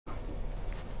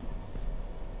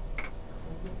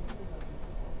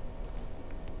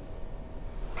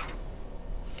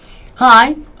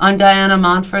Hi, I'm Diana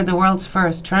Montford, the world's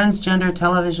first transgender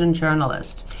television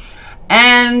journalist.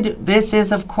 And this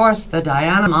is, of course, the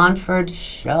Diana Montford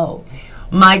Show.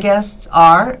 My guests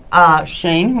are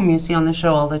Shane, whom you see on the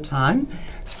show all the time,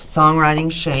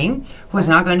 Songwriting Shane, who is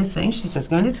not going to sing. She's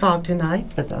just going to talk tonight,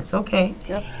 but that's okay.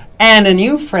 Yep. And a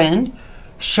new friend,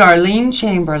 Charlene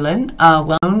Chamberlain, a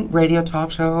well-known radio talk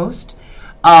show host,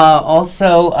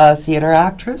 also a theater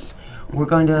actress. We're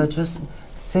going to just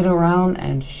sit around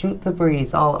and shoot the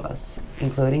breeze, all of us,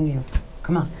 including you.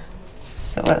 Come on,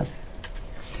 sit with us.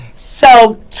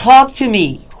 So, talk to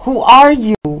me. Who are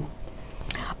you?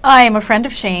 I am a friend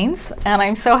of Shane's, and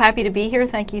I'm so happy to be here.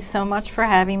 Thank you so much for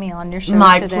having me on your show today.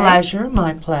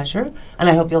 My pleasure. And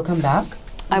I hope you'll come back.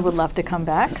 I would love to come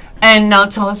back. And now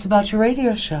tell us about your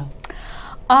radio show.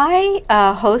 I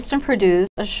host and produce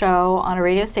a show on a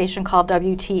radio station called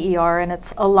WTER, and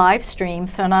it's a live stream.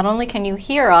 So not only can you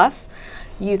hear us,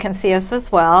 you can see us as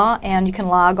well, and you can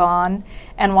log on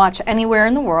and watch anywhere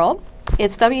in the world.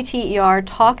 It's WTER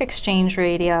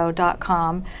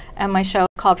TalkExchangeRadio.com, and my show is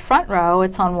called Front Row.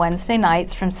 It's on Wednesday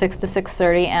nights from 6 to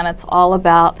 6:30, and it's all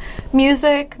about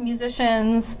music,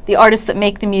 musicians, the artists that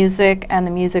make the music, and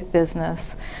the music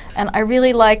business. And I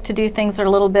really like to do things that are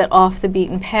a little bit off the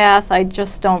beaten path. I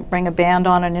just don't bring a band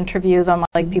on and interview them. I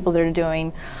like people that are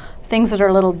doing things that are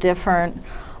a little different.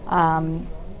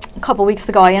 A couple weeks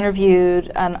ago, I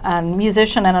interviewed a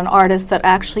musician and an artist that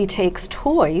actually takes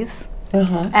toys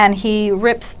and he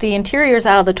rips the interiors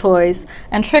out of the toys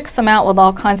and tricks them out with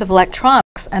all kinds of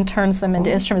electronics and turns them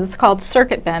into instruments. It's called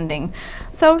circuit bending.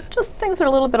 So just things that are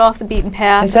a little bit off the beaten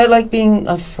path. Is that like being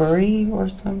a furry or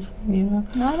something, you know?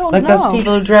 I don't like know. Those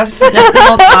people who dress in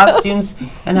animal costumes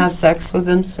and have sex with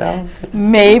themselves?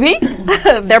 Maybe.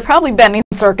 They're probably bending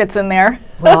circuits in there.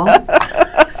 Well,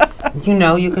 you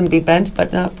know, you can be bent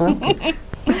but not broken.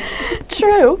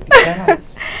 True.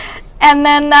 Yes. And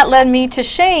then that led me to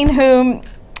Shane, whom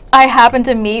I happened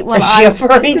to meet when Is she a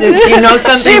furry? Does you know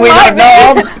something we don't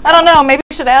know? I don't know. Maybe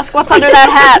we should ask what's under that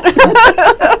hat.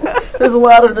 There's a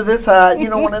lot under this hat. You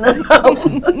don't want to know.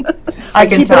 I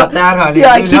can top that, honey.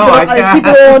 Yeah, I You keep, know it, I keep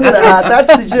it all under the hat.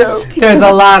 That's the joke. There's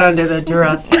a lot under the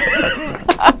dress.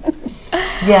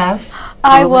 Yes.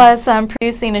 I was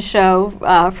producing a show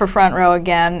for Front Row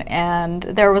again, and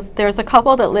there's a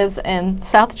couple that lives in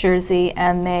South Jersey,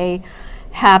 and they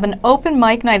have an open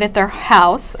mic night at their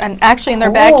house, and actually in their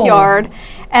backyard,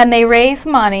 and they raise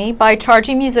money by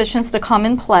charging musicians to come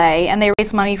and play, and they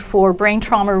raise money for brain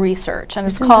trauma research, and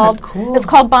it's called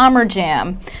Bomber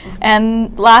Jam.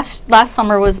 And last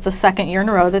summer was the second year in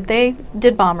a row that they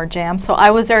did Bomber Jam, so I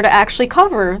was there to actually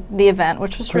cover the event,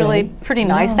 which was really pretty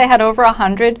nice. They had over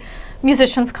 100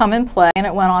 musicians come and play, and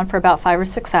it went on for about 5 or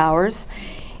 6 hours.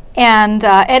 And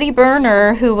Eddie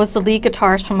Berner, who was the lead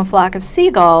guitarist from A Flock of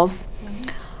Seagulls,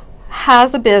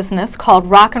 has a business called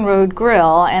Rock and Road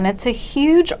Grill, and it's a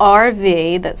huge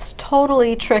RV that's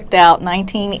totally tricked out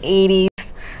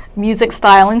 1980s music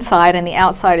style inside, and the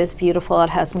outside is beautiful. It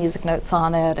has music notes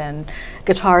on it and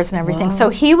guitars and everything. So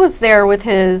he was there with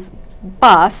his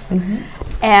bus,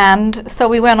 and so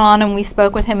we went on and we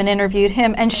spoke with him and interviewed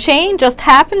him, and Shane just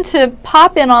happened to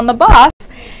pop in on the bus,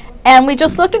 and we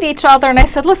just looked at each other, and I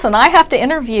said, listen, I have to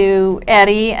interview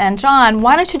Eddie and John.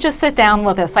 Why don't you just sit down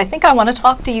with us? I think I want to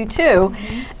talk to you too.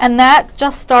 And that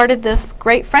just started this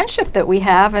great friendship that we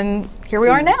have, and here we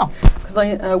are now. Because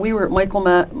we were at Mike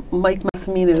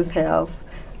Massimino's house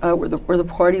where the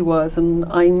party was, and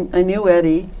I knew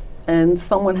Eddie, and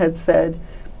someone had said,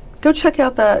 go check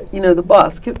out that, the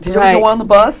bus. Did you ever go on the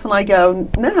bus? And I go,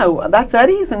 no, that's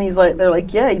Eddie's? And they're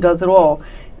like, yeah, he does it all.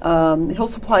 He'll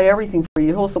supply everything for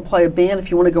you. He'll supply a band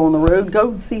if you want to go on the road.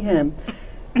 Go see him.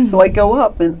 So I go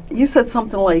up, and you said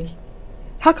something like,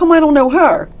 how come I don't know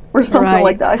her? Or something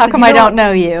like that. How come I don't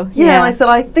know you? Yeah, and I said,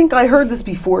 I think I heard this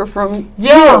before from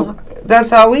you.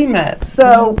 That's how we met.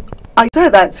 So I said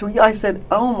that to her. I said,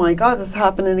 oh my God, this is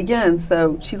happening again.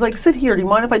 So she's like, sit here. Do you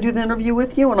mind if I do the interview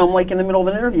with you? And I'm like in the middle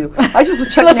of an interview. I just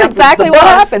was checking out exactly the what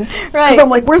bus. happened. Right. Because I'm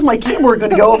like, where's my keyboard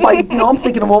going to go if I'm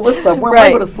thinking of all this stuff. Where am I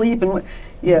going to sleep? And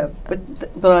yeah, but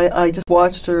I just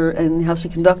watched her and how she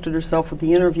conducted herself with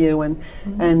the interview, and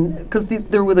because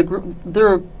they're with a group,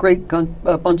 they're a great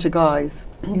bunch of guys.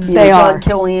 They are. John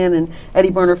Killian and Eddie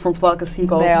Berner from Flock of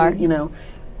Seagulls. They are.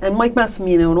 And Mike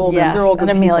Massimino and all them. They're all good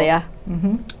and Amelia.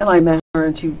 And I met her,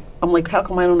 and I'm like, how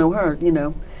come I don't know her?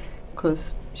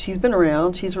 Because she's been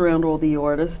around. She's around all the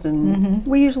artists, and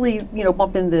we usually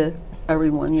bump into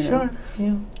everyone. Sure.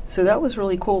 Yeah. So that was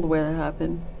really cool the way that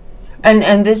happened.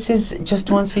 And this is just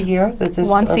once a year that this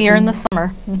once a year in the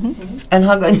summer. And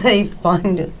how can they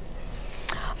find it?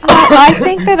 I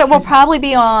think that it will probably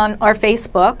be on our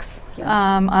Facebooks.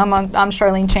 I'm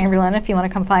Charlene Chamberlain if you want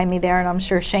to come find me there, and I'm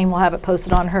sure Shane will have it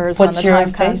posted on hers What's when the your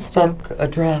time comes too. Facebook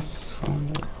address?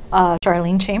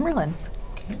 Charlene Chamberlain.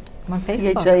 I'm on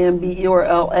Facebook.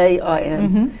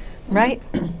 CHAMBERLAIN. Right,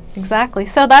 exactly.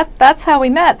 So that's how we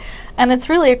met, and it's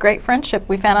really a great friendship.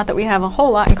 We found out that we have a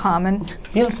whole lot in common.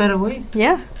 Yeah, so do we.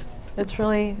 Yeah, it's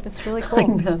really I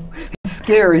cool. know. It's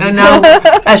scary. And now,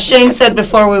 as Shane said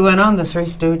before we went on, the Three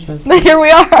Stooges. Here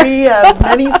we are. We have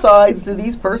many sides to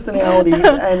these personalities,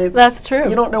 and it's, That's true.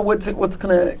 you don't know what's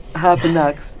going to happen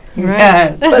next.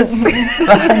 Yes.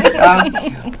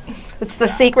 It's the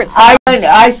secret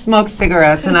I smoked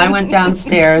cigarettes, and I went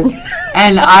downstairs,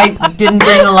 and I didn't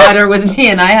bring a lighter with me,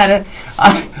 and I had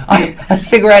a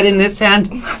cigarette in this hand,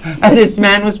 and this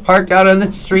man was parked out on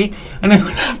the street, and I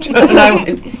went up to him, and I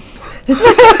went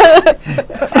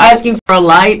asking for a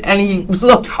light, and he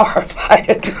looked horrified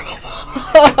and drove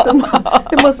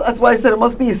off. That's why I said it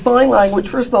must be sign language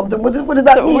for something. What did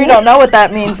that mean? We don't know what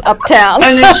that means uptown.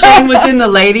 And then Shane was in the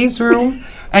ladies' room,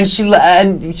 and she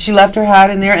left her hat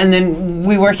in there, and then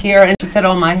we were here, and she said,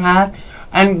 "Oh, my hat,"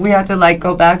 and we had to like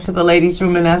go back to the ladies'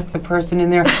 room and ask the person in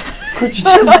there, "Could you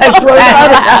just like throw your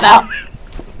hat out?"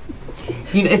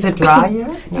 You know, is it dry yet?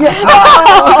 No. Yeah.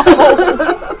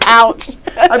 Ouch!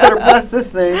 I better bless this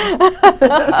thing.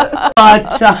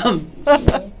 But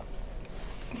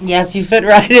yes, you fit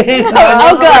right in.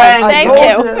 Oh, good. I Thank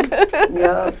told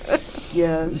you.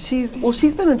 Yeah.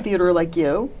 She's been in theater like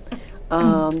you.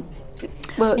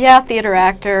 But Yeah, theater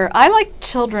actor. I like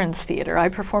children's theater. I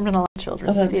performed in a lot of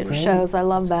children's that's theater great. shows. I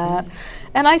love that.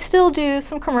 And I still do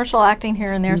some commercial acting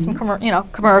here and there, some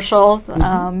commercials.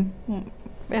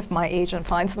 If my agent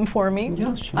finds them for me,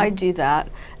 Yeah, sure. I do that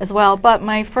as well. But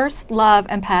my first love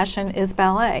and passion is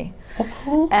ballet. Oh,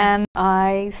 cool. And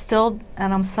I'm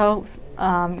so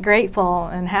grateful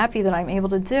and happy that I'm able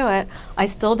to do it. I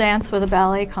still dance with a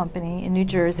ballet company in New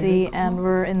Jersey, and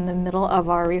we're in the middle of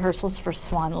our rehearsals for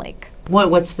Swan Lake.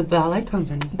 What's the ballet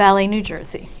company? Ballet New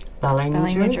Jersey. Ballet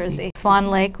New Jersey. Swan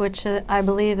Lake, which I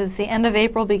believe is the end of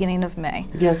April, beginning of May.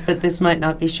 Yes, but this might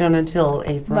not be shown until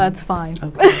April. That's fine.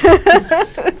 Okay.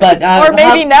 But Or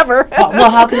maybe never. Well,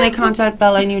 how can they contact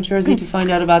Ballet New Jersey to find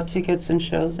out about tickets and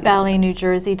shows?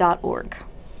 BalletNewJersey.org.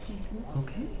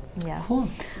 Okay, Yeah. cool.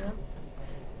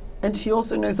 and she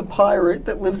also knows a pirate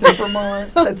that lives in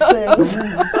Vermont that sings.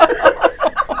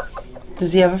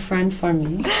 Does he have a friend for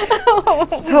me?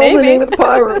 Tell him the name of the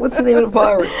pirate. What's the name of the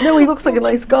pirate? No, he looks like a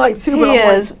nice guy too. But He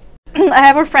I'm is. I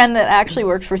have a friend that actually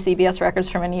worked for CBS Records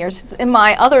for many years. In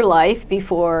my other life,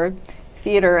 before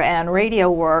theater and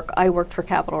radio work, I worked for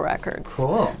Capitol Records.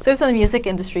 Cool. So I was in the music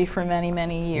industry for many,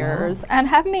 many years, and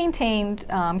have maintained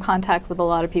contact with a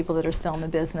lot of people that are still in the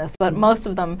business. But most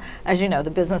of them, as you know,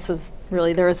 the business is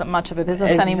really, there isn't much of a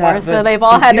business anymore. Exactly. So they've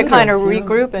all had to kind of Computers,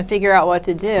 yeah. regroup and figure out what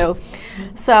to do.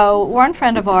 So one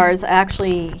friend of ours,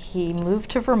 actually, he moved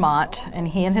to Vermont, and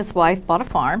he and his wife bought a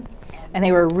farm, and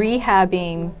they were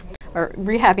rehabbing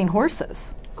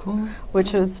horses, Cool.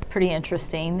 which was pretty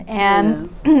interesting. And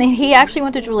he actually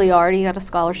went to Juilliard. He got a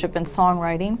scholarship in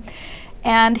songwriting.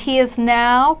 And he is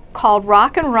now called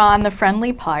Rock and Ron, the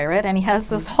Friendly Pirate, and he has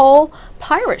this whole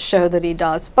pirate show that he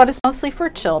does, but it's mostly for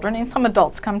children, and some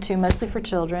adults come too, mostly for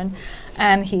children.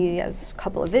 And he has a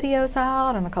couple of videos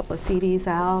out and a couple of CDs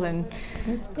out, and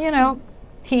you know,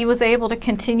 he was able to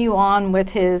continue on with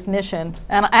his mission.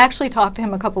 And I actually talked to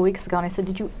him a couple weeks ago, and I said,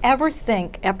 did you ever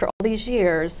think, after all these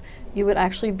years, you would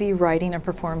actually be writing and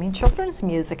performing children's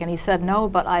music? And he said, no,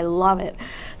 but I love it.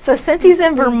 So since he's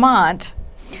in Vermont,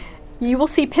 you will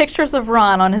see pictures of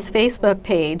Ron on his Facebook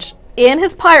page in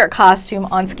his pirate costume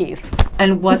on skis.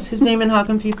 And what's his name, and how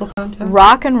can people contact him?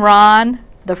 Rock and Ron,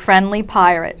 the Friendly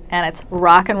Pirate. And it's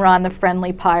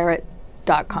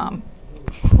rockandronthefriendlypirate.com.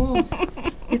 Cool.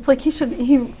 It's like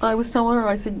I was telling her,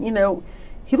 I said, you know,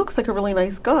 he looks like a really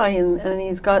nice guy, and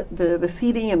he's got the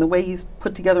CD and the way he's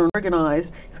put together and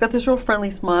organized. He's got this real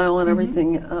friendly smile and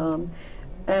everything,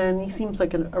 and he seems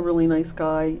like a really nice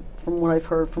guy from what I've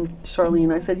heard from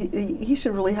Charlene. I said he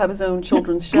should really have his own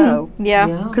children's show,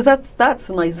 Yeah. because that's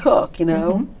a nice hook, you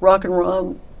know. Rock and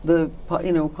Ron, Now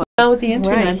with the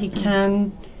internet, Right. he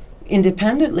can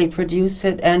independently produce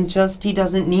it, and he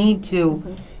doesn't need to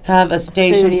have a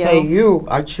station Studio. say,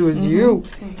 I choose you.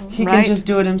 He Right. can just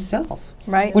do it himself.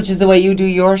 Right. Which is the way you do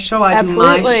your show, I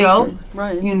Absolutely. do my show,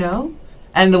 right. you know,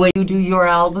 and the way you do your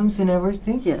albums and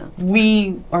everything. Yeah.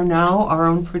 We are now our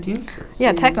own producers.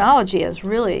 Yeah, technology is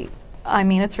really, I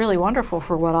mean, it's really wonderful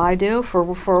for what I do, for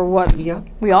what Yeah.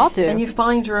 we all do. And you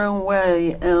find your own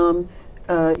way.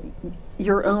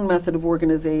 your own method of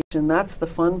organization. That's the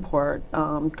fun part,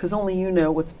 because only you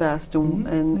know what's best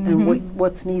and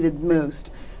what's needed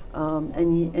most,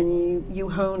 and you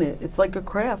hone it. It's like a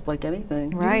craft, like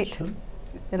anything. Right. Sure.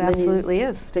 It absolutely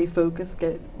is. Stay focused.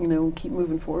 Keep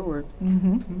moving forward.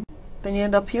 Then you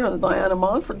end up here on the Diana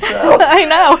Montford Show. I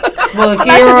know. Well,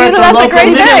 here at the that's a local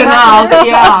great mission thing. house,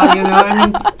 yeah, I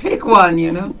mean, pick one,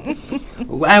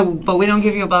 But we don't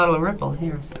give you a bottle of Ripple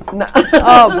here. So.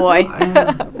 Oh boy,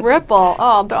 Ripple.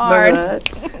 Oh darn.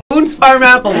 Boone's Farm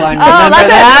apple wine. Oh, Remember that's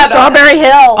that? it. Strawberry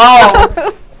Hill.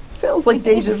 Oh, Sounds like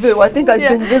deja vu. I think I've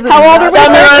been visiting. How old are we?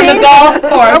 summer on the 13? golf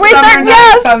course. Are we Summer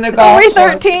nights on the Are golf we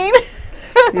course. 13?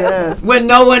 Yeah. When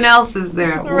no one else is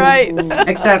there. Right.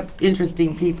 Except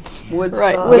interesting people. Woodstock.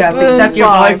 Right. With Yes, Boone's except your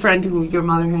Farm. boyfriend who your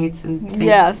mother hates and thinks.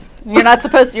 Yes. You're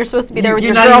supposed to be there with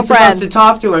You're your not even girlfriend. supposed to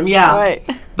talk to him, yeah. Right.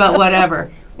 But whatever.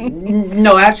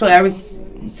 No, actually, I was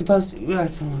supposed to.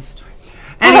 That's a long story.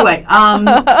 Anyway,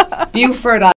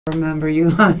 Buford, I remember you,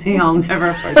 honey. I'll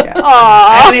never forget.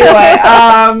 Aww. Anyway,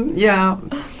 yeah.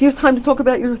 Do you have time to talk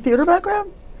about your theater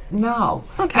background? No.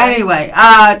 Okay. Anyway,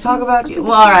 talk about you.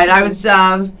 Well, all right. I was.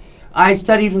 I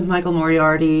studied with Michael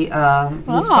Moriarty, his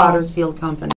Potter's Field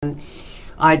Company. And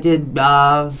I did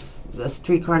a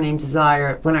Streetcar Named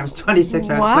Desire when I was 26.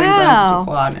 I was playing Glenn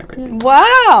Dubois and everything.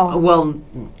 Wow. Well,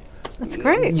 That's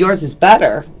great. yours is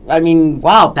better. I mean,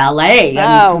 wow, ballet.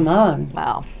 I mean, come on.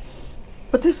 Wow.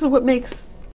 But this is what makes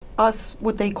us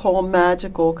what they call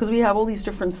magical, because we have all these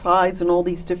different sides and all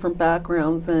these different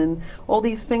backgrounds and all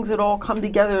these things that all come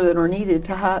together that are needed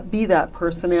to be that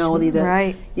personality that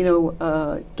Right.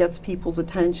 Gets people's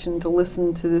attention to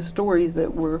listen to the stories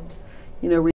that we're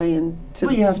relaying to.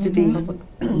 Well, you have to be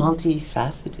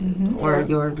multifaceted, or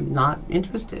you're not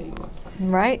interesting. Or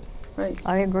something. Right. Right.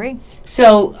 I agree.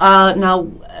 So now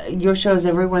your show's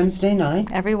every Wednesday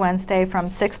night. Every Wednesday from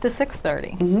 6 to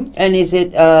 6:30. And is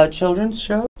it a children's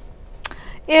show?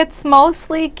 It's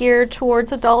mostly geared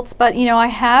towards adults, but I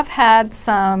have had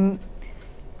some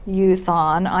youth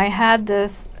on. I had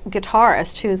this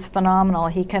guitarist who's phenomenal.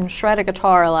 He can shred a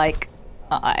guitar like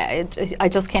I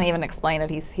just can't even explain it.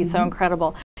 He's so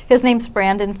incredible. His name's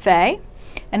Brandon Fay,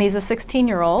 and he's a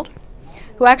 16-year-old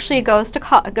who actually goes to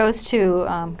college,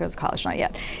 not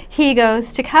yet. He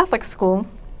goes to Catholic school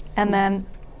and then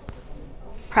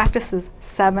practices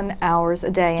 7 hours a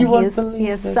day, and he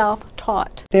is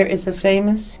self-taught. There is a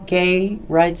famous gay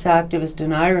rights activist,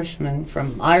 an Irishman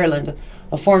from Ireland,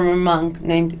 a former monk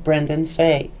named Brendan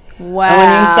Fay. Wow. And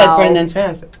when you said Brendan Fay,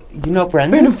 I said, you know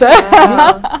Brendan?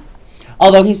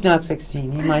 Although he's not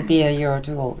 16, he might be a year or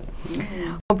two older.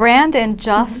 Well, Brandon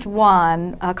just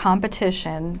won a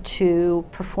competition to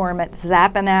perform at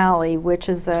Zappanale, which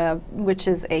is a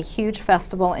huge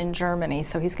festival in Germany.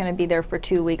 So he's going to be there for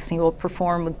 2 weeks. He will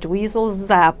perform with Dweezil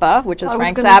Zappa, which is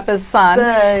Frank Zappa's son,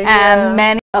 and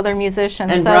many other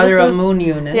musicians. And so Brother of Moon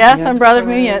Unit. Yes, and Brother of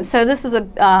Moon Unit. So this is a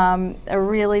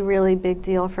really, really big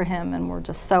deal for him, and we're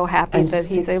just so happy that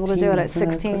he's able to do it at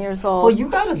 16 years old. Well, you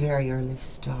got a very early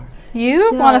start.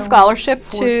 You won a scholarship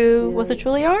to, was it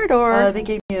Juilliard or? They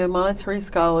gave me a monetary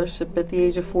scholarship at the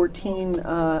age of 14.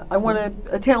 I won a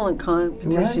talent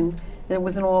competition, and it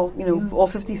was in all all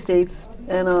 50 states,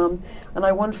 and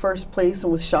I won first place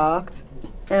and was shocked.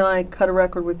 And I cut a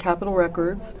record with Capitol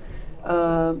Records. It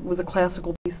was a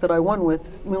classical piece that I won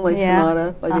with, Moonlight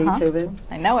Sonata by Beethoven.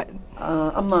 I know it.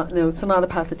 Sonata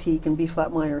Pathétique in B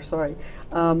flat minor. Sorry.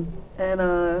 Then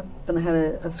I had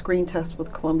a screen test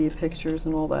with Columbia Pictures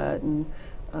and all that, and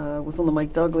was on the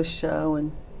Mike Douglas show.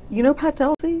 And you know Pat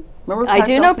Delsey? Remember Pat I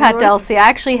do know Pat Delsey. I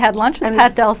actually had lunch with And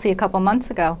Pat Delsey a couple months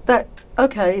ago. That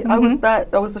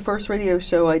was the first radio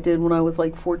show I did when I was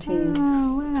like 14.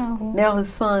 Oh, wow. Now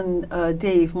his son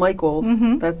Dave Michaels.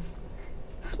 That's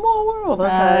small world.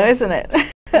 Okay, Isn't it?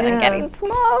 Getting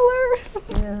smaller.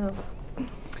 Yeah.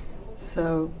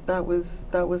 So that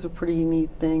was a pretty neat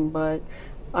thing, but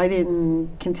I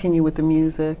didn't continue with the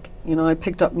music. I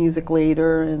picked up music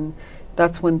later, and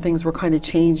that's when things were kind of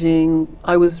changing.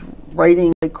 I was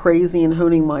writing like crazy and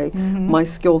honing my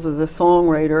skills as a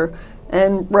songwriter,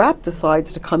 and rap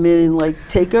decides to come in and like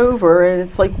take over, and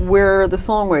it's like, where are the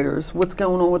songwriters? What's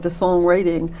going on with the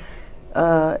songwriting?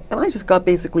 And I just got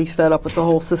basically fed up with the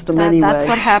whole system anyway. That's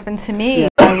what happened to me.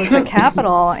 I was at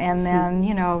Capitol, and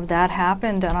then that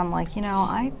happened, and I'm like,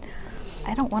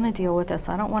 I don't want to deal with this.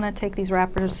 I don't want to take these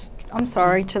rappers, I'm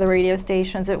sorry, to the radio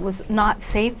stations. It was not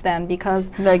safe then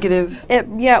because negative. It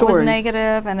was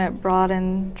negative, and it brought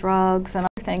in drugs and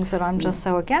other things that I'm just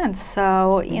so against.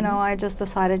 So I just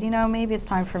decided, maybe it's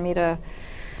time for me to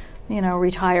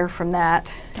retire from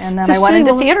that. And then It's a I went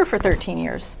into shame. theater for 13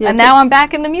 years. Yeah, and now I'm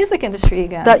back in the music industry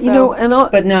again. That, so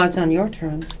But now it's on your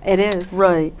terms. it is.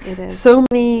 right. It is. So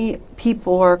many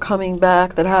people are coming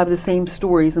back that have the same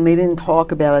stories and they didn't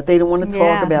talk about it. They don't want to talk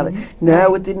Yeah. about it. No,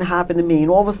 Right. it didn't happen to me.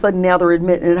 And all of a sudden now they're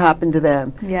admitting it happened to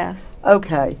them. Yes.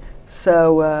 Okay.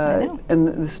 So, I know. and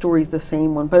the story's the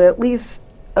same one. But at least,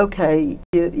 okay,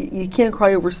 you can't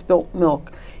cry over spilt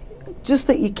milk. Just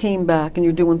that you came back and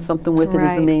you're doing something with it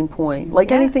is the Right. main point. Like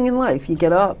Yeah. anything in life, you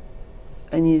get up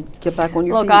and you get back on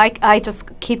your Look, feet. I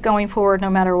just keep going forward no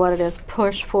matter what it is.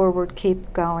 Push forward,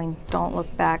 keep going. Don't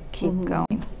look back, keep Mm-hmm.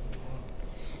 going.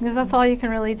 Because that's all you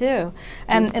can really do.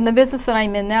 And in the business that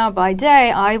I'm in now, by day,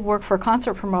 I work for a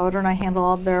concert promoter and I handle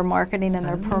all of their marketing and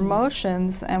their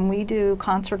promotions, and we do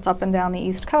concerts up and down the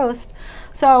East Coast.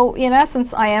 So in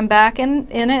essence, I am back in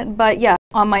it, but yeah,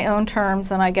 on my own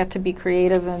terms, and I get to be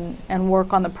creative and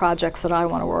work on the projects that I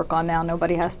want to work on now.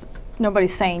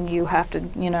 Nobody's saying you have to,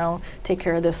 take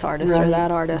care of this artist or Right.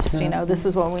 that artist. This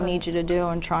is what we need you to do,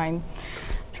 and try and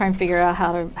figure out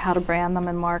how to brand them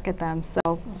and market them. So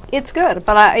it's good.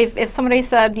 But if somebody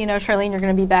said, Charlene, you're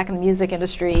going to be back in the music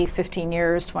industry 15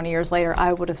 years, 20 years later,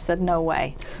 I would have said no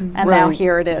way. And now Right.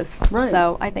 here it is. Right.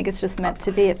 So I think it's just meant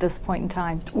to be at this point in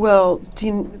time. Well,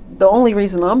 the only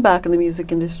reason I'm back in the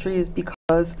music industry is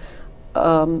because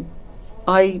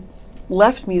I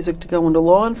left music to go into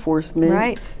law enforcement.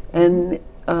 Right. And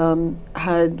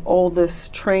had all this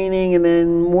training and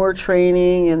then more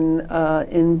training and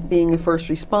in being a first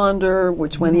responder,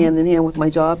 which went hand in hand with my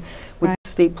job with Right.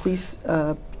 state police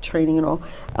training and all.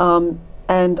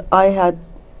 And I had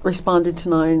responded to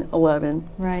 9/11.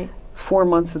 Right. 4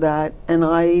 months of that, and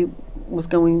I was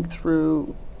going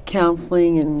through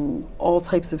counseling and all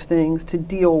types of things to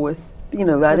deal with, that The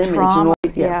image and trauma, all.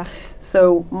 yeah.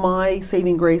 So my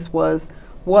saving grace was,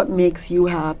 what makes you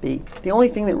happy? The only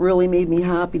thing that really made me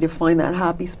happy to find that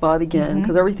happy spot again,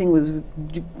 because everything was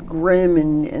grim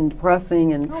and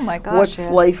depressing, and Oh my gosh, what's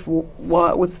yeah. life?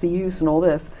 What's the use and all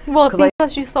this? Well, 'Cause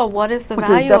because you saw what is the With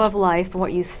the value depths- of life,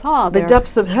 what you saw the there.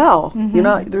 depths of hell.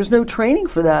 There's no training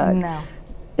for that. No.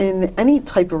 In any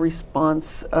type of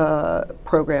response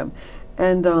program,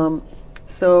 and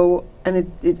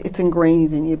it's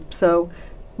ingrained in you. So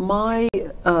my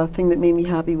thing that made me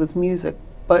happy was music,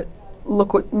 but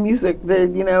look what music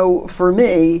did, for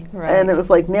me. Right. And it was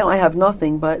like, now I have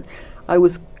nothing, but I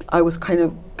was kind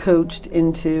of coached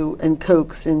into and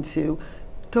coaxed into,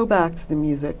 go back to the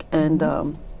music and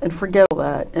forget all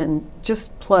that and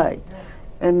just play.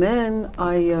 And then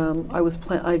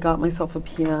I got myself a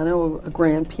piano, a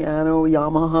grand piano, a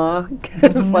Yamaha.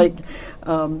 It's like,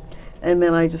 and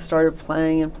then I just started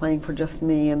playing and playing for just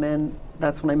me. And then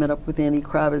that's when I met up with Andy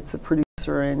Kravitz, the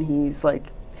producer, and he's like,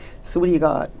 so what do you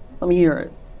got? Let me hear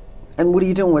it. And what are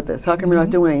you doing with this? How come you're not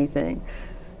doing anything?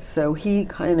 So he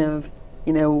kind of,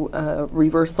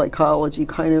 reverse psychology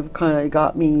kind of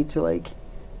got me to like,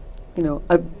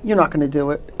 you're not going to do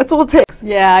it. That's all it takes.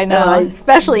 Yeah, I know.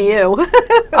 Especially you.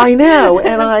 I know,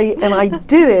 and I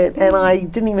did it, and I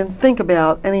didn't even think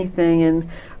about anything,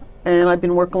 and I've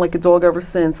been working like a dog ever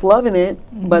since, loving it,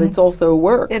 but it's also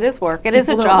work. It is work. It is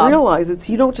a People job. don't realize it's,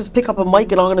 you don't just pick up a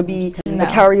mic and I'm going to be No. a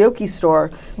karaoke star.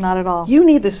 Not at all. You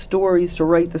need the stories to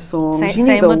write the songs. Sa- you need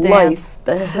same the with life, dance.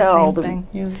 the It's the hell, same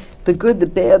thing. the good, the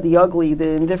bad, the ugly, the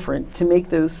indifferent. To make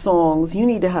those songs, you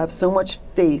need to have so much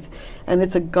faith, and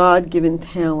it's a God-given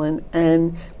talent,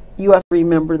 and you have to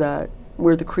remember that,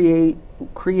 where the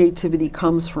creativity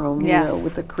comes from, Yes.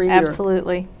 with the creator.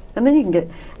 Absolutely. And then you can get,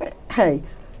 hey,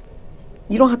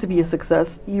 you don't have to be a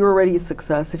success. You're already a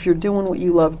success. If you're doing what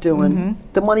you love doing,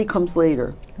 the money comes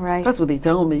later. Right. That's what they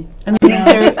tell me. And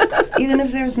even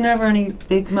if there's never any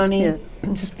big money, Yeah.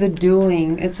 just the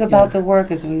doing. It's about the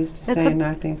work, as we used to It's say a- in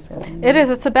acting school. It is.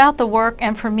 It's about the work,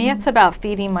 and for me, it's about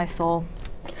feeding my soul.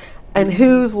 And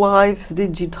whose lives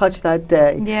did you touch that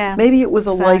day? Yeah, Maybe it was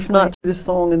a life exactly. not through this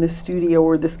song in the studio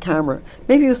or this camera.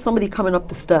 Maybe it was somebody coming up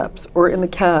the steps or in the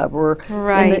cab or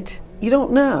Right. you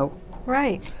don't know.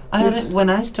 Right. When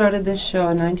I started this show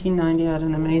in 1990, I had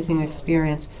an amazing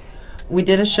experience. We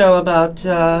did a show about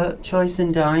choice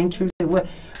in dying, truth.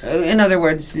 In other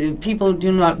words, people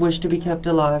do not wish to be kept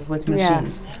alive with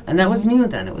machines. Yes. And that was new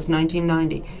then. It was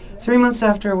 1990. 3 months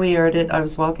after we aired it, I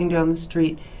was walking down the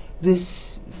street.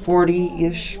 This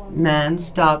 40-ish man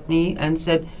stopped me and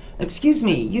said, "Excuse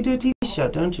me, you do a TV show,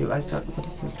 don't you?" I thought, what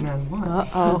does this man want?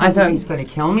 Uh-oh. I thought, he's going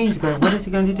to kill me. What is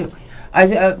he going to do? I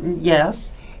said,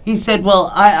 yes. He said,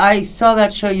 well, I saw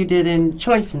that show you did in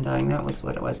Choice in Dying. That was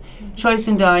what it was. Choice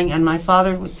in Dying, and my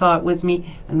father saw it with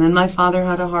me, and then my father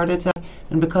had a heart attack,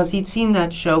 and because he'd seen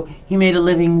that show, he made a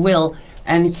living will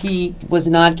and he was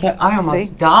not kept. I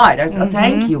almost died. I thought,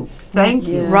 thank you. Thank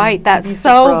you. Right, that You'd be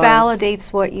so surprised.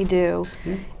 validates what you do.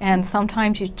 And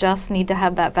sometimes you just need to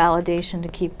have that validation to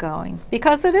keep going.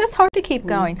 Because it is hard to keep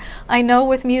going. I know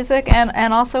with music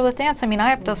and also with dance. I mean, I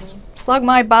have to slug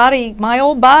my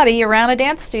old body around a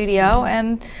dance studio,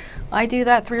 and I do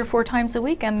that 3 or 4 times a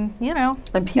week, and you know,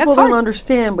 And people it's don't hard.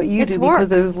 understand, but you It's do, work. because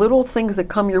those little things that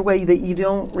come your way that you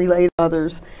don't relate to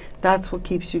others, that's what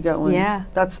keeps you going. Yeah.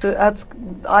 That's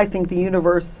I think the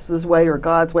universe's way, or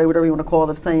God's way, whatever you want to call it,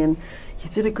 of saying, you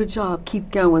did a good job, keep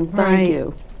going, thank Right.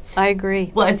 you. I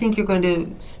agree. Well, I think you're going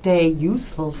to stay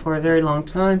youthful for a very long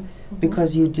time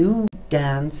because you do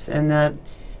dance, and that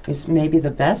is maybe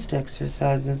the best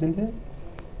exercise, isn't it?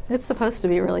 It's supposed to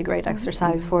be a really great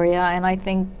exercise for you, and I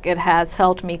think it has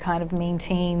helped me kind of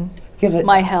maintain Give it.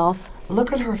 my health.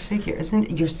 Look at her figure, isn't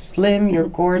it? You're slim, you're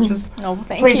gorgeous. Oh,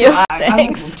 thank Please, you. I'm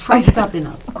Thanks. traced up in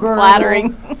a girdle,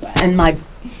 Flattering. and my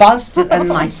bust and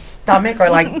my stomach are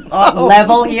like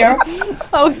level here.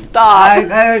 Oh, stop.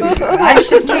 I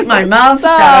should keep my mouth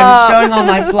shut. I'm showing all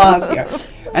my flaws here.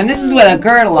 And this is with a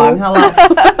girdle on. Hello.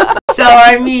 So,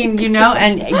 I mean, you know,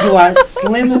 and you are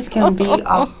slim as can be.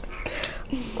 Oh,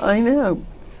 I know.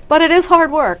 But it is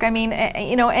hard work. I mean,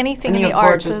 you know, anything And in you the have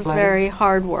arts gorgeous is very legs.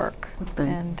 hard work.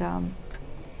 Thank And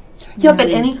yeah, but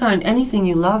anything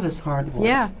you love is hard work.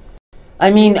 yeah,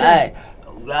 I mean,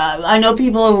 I know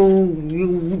people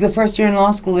who, the first year in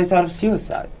law school, they thought of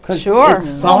suicide. 'Cause sure. It's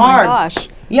so Oh my hard. gosh.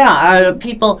 Yeah,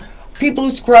 people who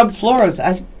scrub floors,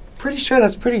 I'm pretty sure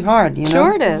that's pretty hard, you know?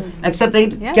 Sure it is. Except they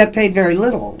Yeah. get paid very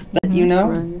little, but you know?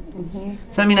 Right.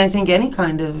 So, I mean, I think any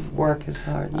kind of work is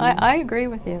hard. you know? I agree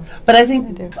with you. But I I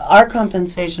think do. our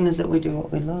compensation is that we do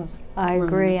what we love. I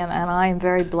agree, and I am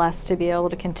very blessed to be able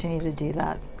to continue to do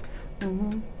that.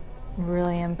 Mhm. I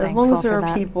really am As thankful long as there for are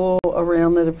that. people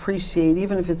around that appreciate,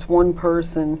 even if it's one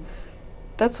person,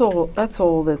 that's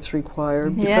all that's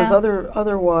required. Because Yeah.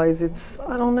 otherwise it's,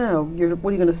 I don't know, what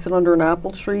are you going to sit under an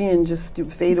apple tree and just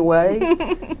fade away?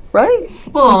 Right?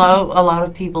 Well, a lot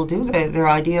of people do. Their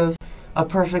idea of a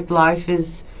perfect life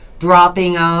is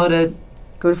dropping out at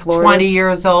Go to Florida. 20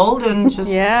 years old and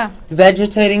just Yeah,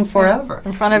 vegetating forever.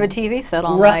 in front of a TV set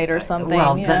all Right. night or something.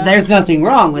 Well, you know. there's nothing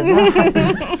wrong with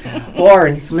that.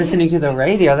 Or listening to the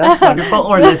radio, that's wonderful.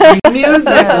 Or listening to music.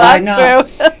 why That's not?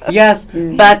 true. Yes,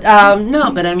 but no,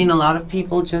 but I mean, a lot of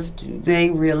people they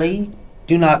really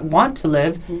do not want to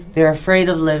live. They're afraid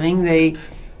of living. They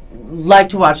like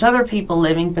to watch other people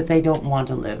living, but they don't want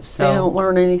to live. So They don't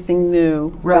learn anything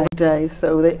new Right. every day,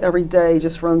 so every day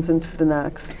just runs into the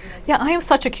next. Yeah, I am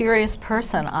such a curious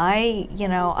person. I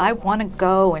want to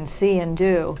go and see and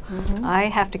do. I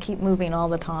have to keep moving all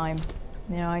the time.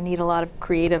 You know, I need a lot of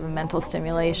creative and mental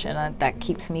stimulation that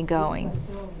keeps me going.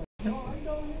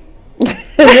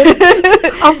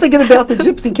 I'm thinking about the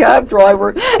gypsy cab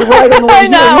driver, the ride on the way I here.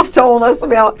 know. He's telling us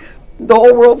about the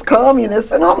whole world's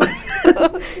communist, and I'm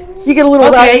you get a little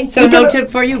okay, that- so you no get a-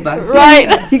 tip for you, bud. Right.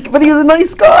 But he was a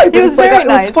nice guy. But was it's like, very it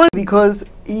nice. was funny because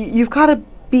you've got to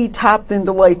be tapped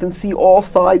into life and see all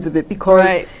sides of it, because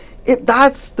Right.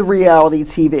 that's the reality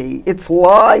TV. It's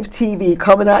live TV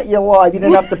coming at you live. You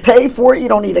didn't have to pay for it. You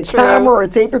don't need a True. camera or a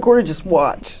tape recorder. Just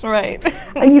watch. Right.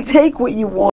 And you take what you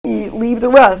want, you leave the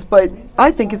rest. But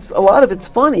I think a lot of it's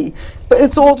funny, but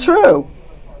it's all true.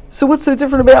 So what's so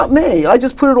different about me? I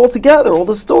just put it all together, all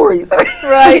the stories.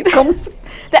 Right. Comes-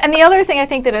 And the other thing I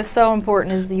think that is so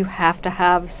important is you have to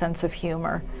have a sense of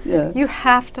humor. yeah. You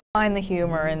have to find the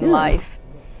humor in life.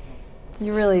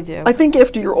 You really do. I think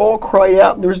after you're all cried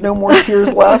out and there's no more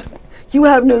tears left, you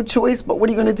have no choice, but what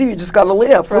are you going to do? You just got to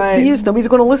laugh. What's the Right. use? Nobody's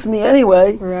going to listen to you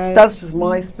anyway. Right. That's just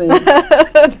my spin.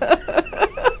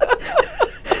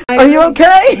 Are you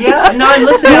okay? Yeah, no, I'm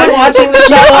listening. I'm watching the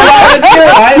show along with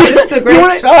you. It's a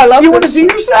great show. I love You this want to do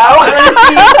your show? I'm going to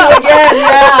see you two again,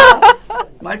 yeah.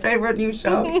 My favorite new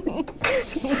show.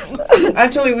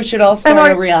 Actually, we should all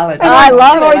start a reality. I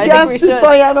love it. Our I think guest we is should.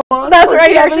 Diana Montford. That's right,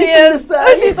 Do you here have she anything is. to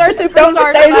say? She's our Don't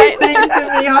superstar say tonight. these things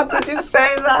to me. How could you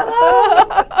say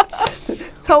that?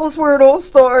 Tell us where it all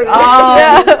started.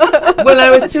 When I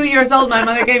was 2 years old, my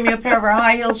mother gave me a pair of her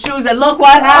high heel shoes, and look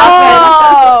what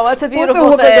happened. Oh, that's a What beautiful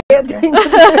look thing. like a bad thing?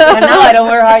 And now I don't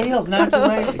wear high heels. Now I'm too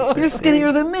lazy. You're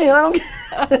skinnier than me. I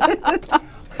don't.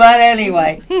 But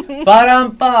anyway,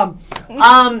 bum.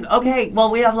 Okay, well,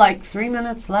 we have like 3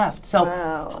 minutes left. So,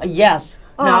 Wow. yes.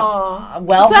 Now,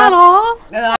 well, Is that all?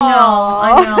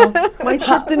 I know. My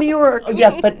trip to New York.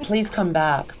 Yes, but please come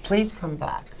back. Please come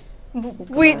back.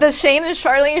 The Shane and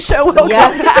Charlene show will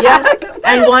Yes, come back. yes.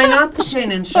 And why not the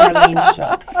Shane and Charlene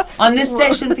show? On this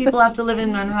station, people have to live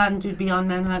in Manhattan to be on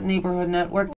Manhattan Neighborhood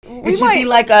Network. It should be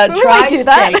like a we might do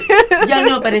tri-state. that. Yeah,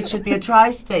 no, but it should be a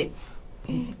tri-state.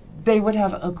 They would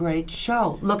have a great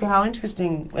show. Look at how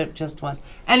interesting it just was.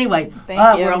 Anyway,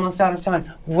 Thank you. we're almost out of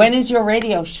time. When is your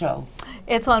radio show?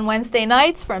 It's on Wednesday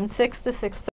nights from 6 to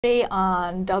 6:30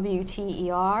 on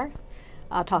WTER,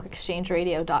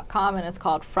 talkexchangeradio.com, and it's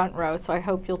called Front Row, so I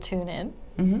hope you'll tune in.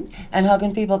 And how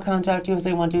can people contact you if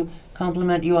they want to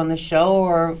compliment you on the show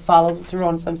or follow through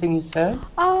on something you said?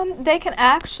 They can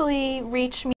actually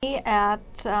reach me at,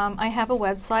 I have a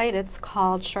website, it's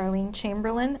called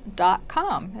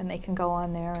charlenechamberlain.com, and they can go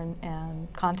on there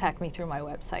and contact me through my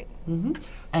website.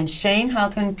 And Shane, how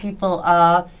can people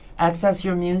access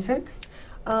your music?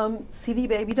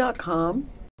 cdbaby.com,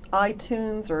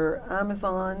 iTunes or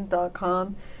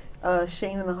Amazon.com,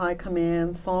 Shane in the High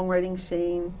Command, Songwriting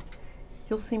Shane.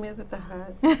 You'll see me with the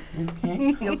hat.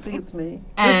 Okay. You'll see it's me.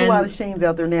 There's a lot of Shanes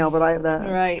out there now, but I have that.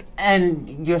 Right.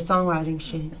 And your songwriting,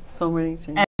 Shane. Songwriting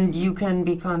Shane. And you can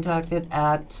be contacted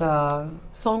at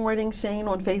Songwriting Shane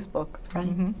on Facebook.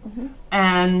 right.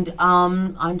 And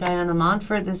I'm Diana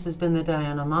Montford. This has been the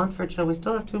Diana Montford Show. We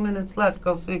still have 2 minutes left.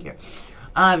 Go figure.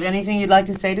 Anything you'd like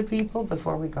to say to people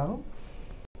before we go?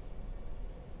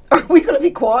 Are we going to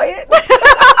be quiet?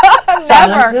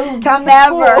 Silent film.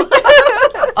 Never.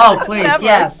 Oh, please, Never.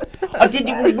 yes.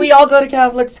 Did we all go to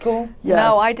Catholic school? Yes.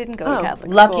 No, I didn't go to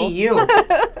Catholic Lucky school. you.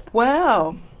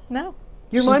 Wow. No.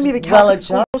 You remind me of a She's well Catholic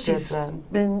school. adjusted She's then.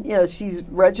 been, she's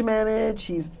regimented.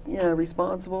 She's,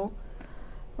 responsible.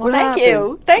 Well, What thank happened?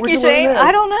 you. Thank Where'd you, you learn Shane. this?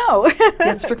 I don't know. You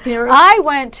had strict parents? I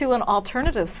went to an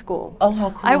alternative school. Oh, how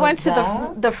cool I went is to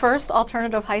that? the first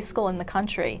alternative high school in the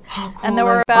country. How cool And there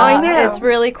were is about, I know. it's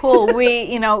really cool.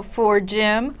 We, for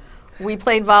gym, we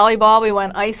played volleyball, we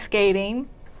went ice skating,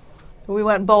 we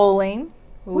went bowling,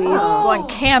 we went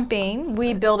camping,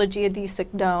 we built a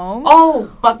geodesic dome. Oh,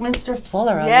 Buckminster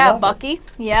Fuller. I Yeah, love it. Bucky,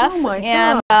 yes. Oh my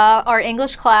and our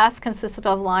English class consisted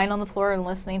of lying on the floor and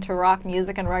listening to rock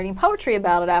music and writing poetry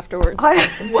about it afterwards.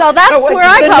 So that's where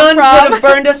I The come nuns would from. have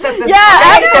burned us at the Yeah,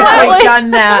 stake if we'd absolutely. done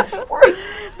that.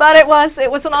 But it was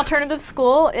an alternative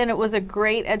school, and it was a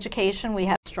great education. We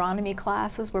had astronomy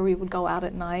classes where we would go out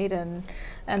at night and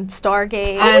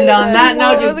stargaze. And on that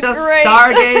note, It you've was just great.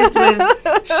 stargazed with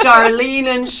Charlene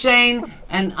and Shane.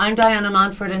 And I'm Diana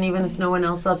Montford, and even if no one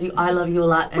else loves you, I love you a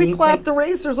lot. And We you clapped take-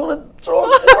 erasers on a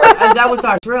chalkboard. and that was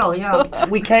our drill, yeah.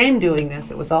 We came doing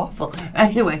this. It was awful.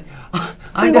 Anyway, I'm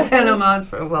Single Diana friend.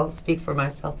 Montford. Well, speak for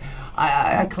myself.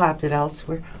 I clapped it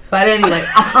elsewhere. But anyway,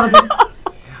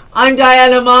 I'm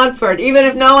Diana Montford. Even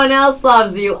if no one else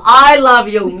loves you, I love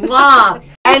you. Mwah.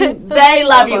 And they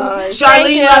love you. Bye-bye.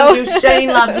 Charlene you. loves you. Shane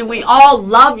loves you. We all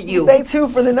love you. Stay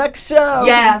tuned for the next show.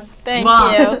 Yes. Thank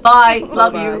Mwah. you. Bye.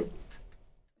 Love Bye-bye. you.